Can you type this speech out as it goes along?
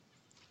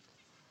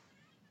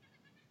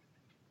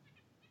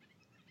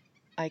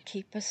I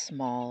keep a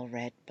small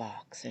red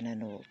box in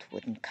an old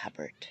wooden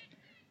cupboard.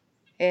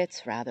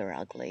 It's rather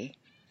ugly,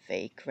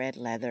 fake red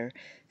leather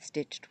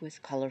stitched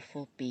with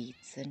colorful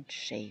beads and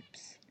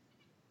shapes.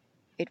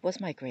 It was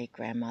my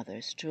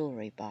great-grandmother's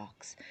jewelry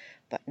box,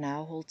 but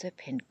now holds a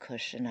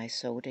pincushion I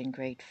sewed in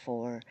grade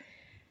 4,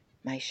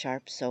 my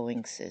sharp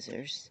sewing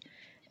scissors,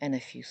 and a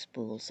few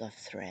spools of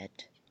thread.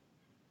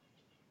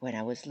 When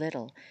I was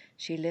little,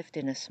 she lived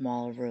in a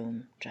small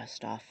room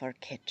just off our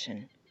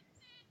kitchen.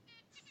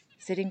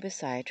 Sitting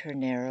beside her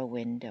narrow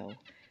window,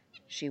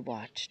 she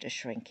watched a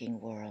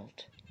shrinking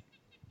world.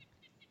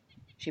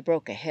 She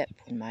broke a hip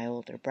when my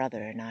older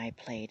brother and I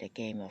played a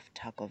game of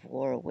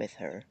tug-of-war with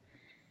her.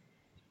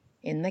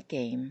 In the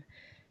game,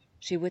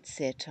 she would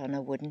sit on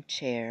a wooden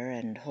chair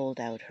and hold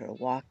out her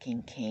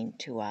walking cane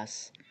to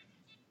us.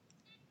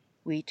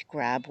 We'd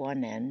grab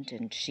one end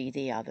and she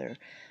the other,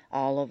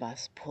 all of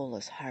us pull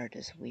as hard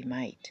as we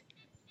might.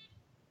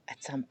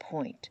 At some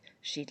point,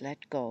 she'd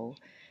let go,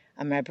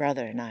 and my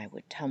brother and I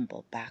would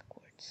tumble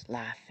backwards,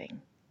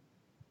 laughing.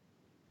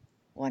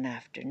 One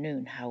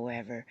afternoon,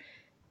 however,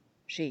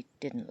 she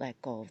didn't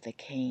let go of the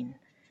cane,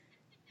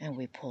 and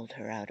we pulled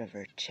her out of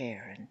her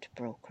chair and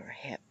broke her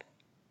hip.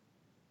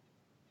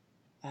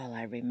 All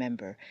I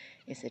remember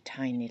is a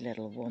tiny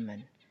little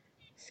woman,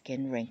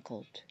 skin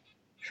wrinkled,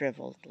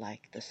 shriveled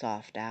like the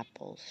soft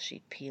apples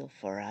she'd peel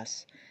for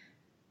us,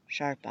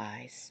 sharp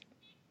eyes,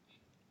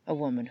 a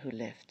woman who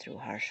lived through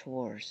harsh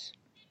wars.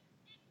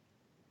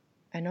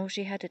 I know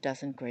she had a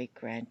dozen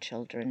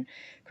great-grandchildren,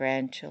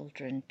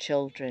 grandchildren,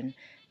 children,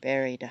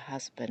 buried a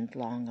husband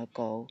long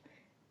ago,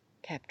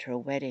 kept her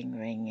wedding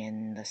ring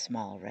in the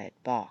small red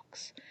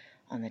box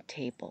on the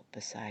table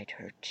beside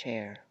her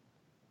chair.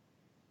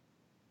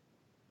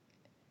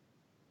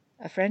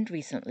 A friend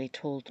recently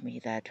told me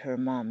that her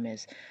mom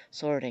is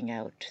sorting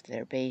out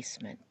their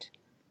basement.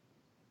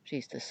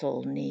 She's the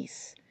sole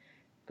niece,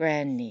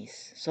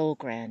 grandniece, sole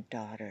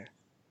granddaughter.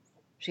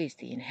 She's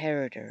the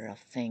inheritor of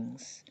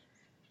things.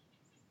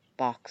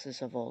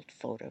 Boxes of old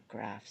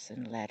photographs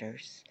and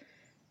letters,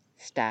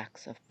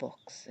 stacks of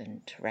books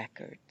and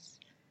records,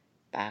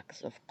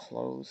 bags of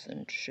clothes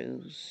and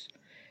shoes,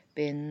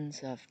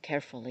 bins of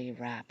carefully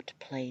wrapped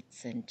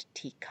plates and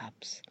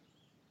teacups,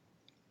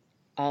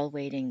 all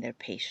waiting their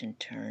patient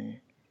turn.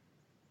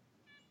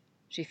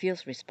 She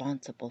feels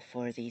responsible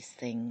for these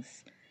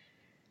things,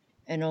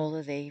 and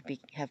although they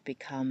have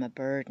become a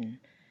burden,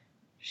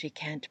 she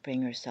can't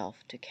bring herself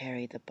to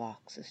carry the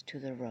boxes to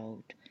the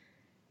road,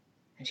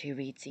 and she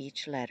reads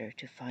each letter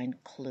to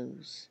find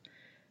clues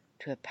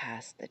to a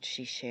past that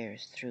she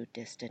shares through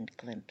distant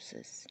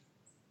glimpses.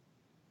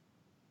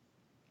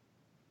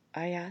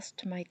 I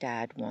asked my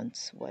dad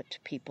once what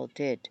people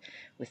did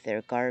with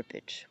their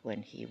garbage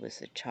when he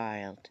was a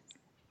child.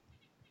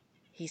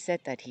 He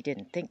said that he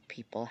didn't think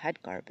people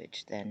had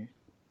garbage then.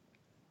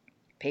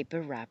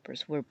 Paper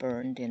wrappers were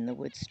burned in the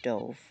wood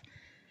stove,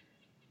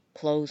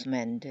 clothes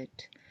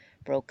mended,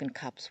 broken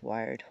cups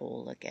wired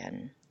whole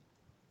again.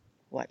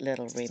 What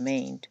little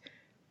remained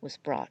was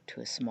brought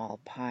to a small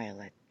pile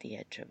at the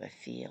edge of a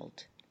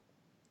field.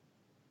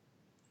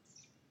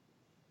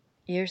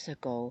 Years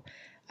ago,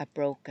 I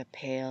broke a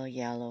pale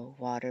yellow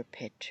water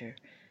pitcher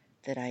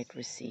that I'd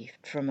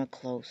received from a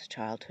close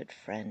childhood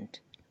friend.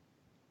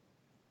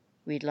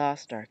 We'd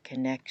lost our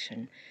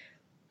connection,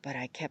 but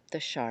I kept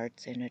the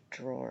shards in a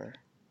drawer,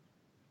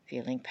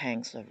 feeling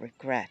pangs of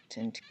regret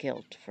and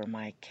guilt for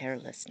my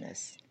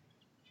carelessness.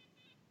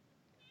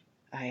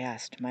 I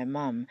asked my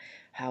mom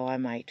how I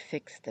might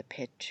fix the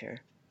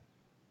pitcher.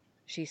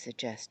 She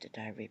suggested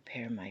I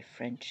repair my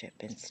friendship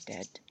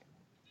instead.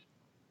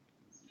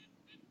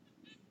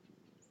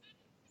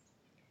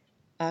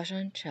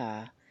 Ajahn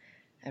Chah,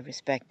 a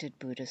respected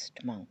Buddhist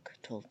monk,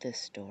 told this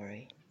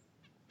story.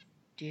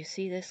 Do you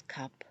see this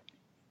cup?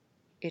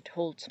 It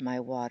holds my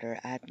water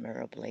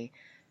admirably,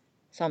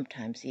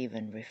 sometimes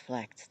even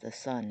reflects the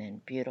sun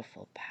in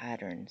beautiful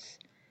patterns.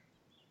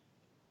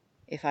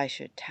 If I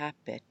should tap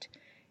it,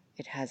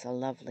 it has a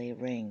lovely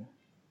ring.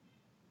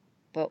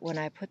 But when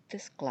I put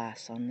this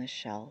glass on the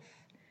shelf,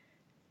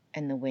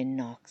 and the wind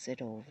knocks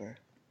it over,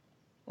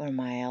 or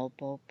my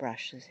elbow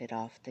brushes it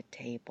off the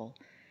table,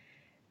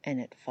 and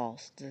it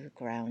falls to the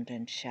ground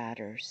and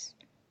shatters,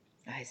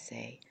 I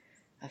say,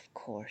 of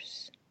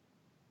course,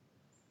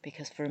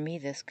 because for me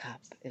this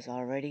cup is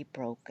already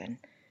broken,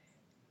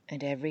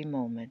 and every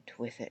moment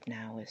with it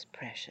now is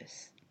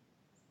precious.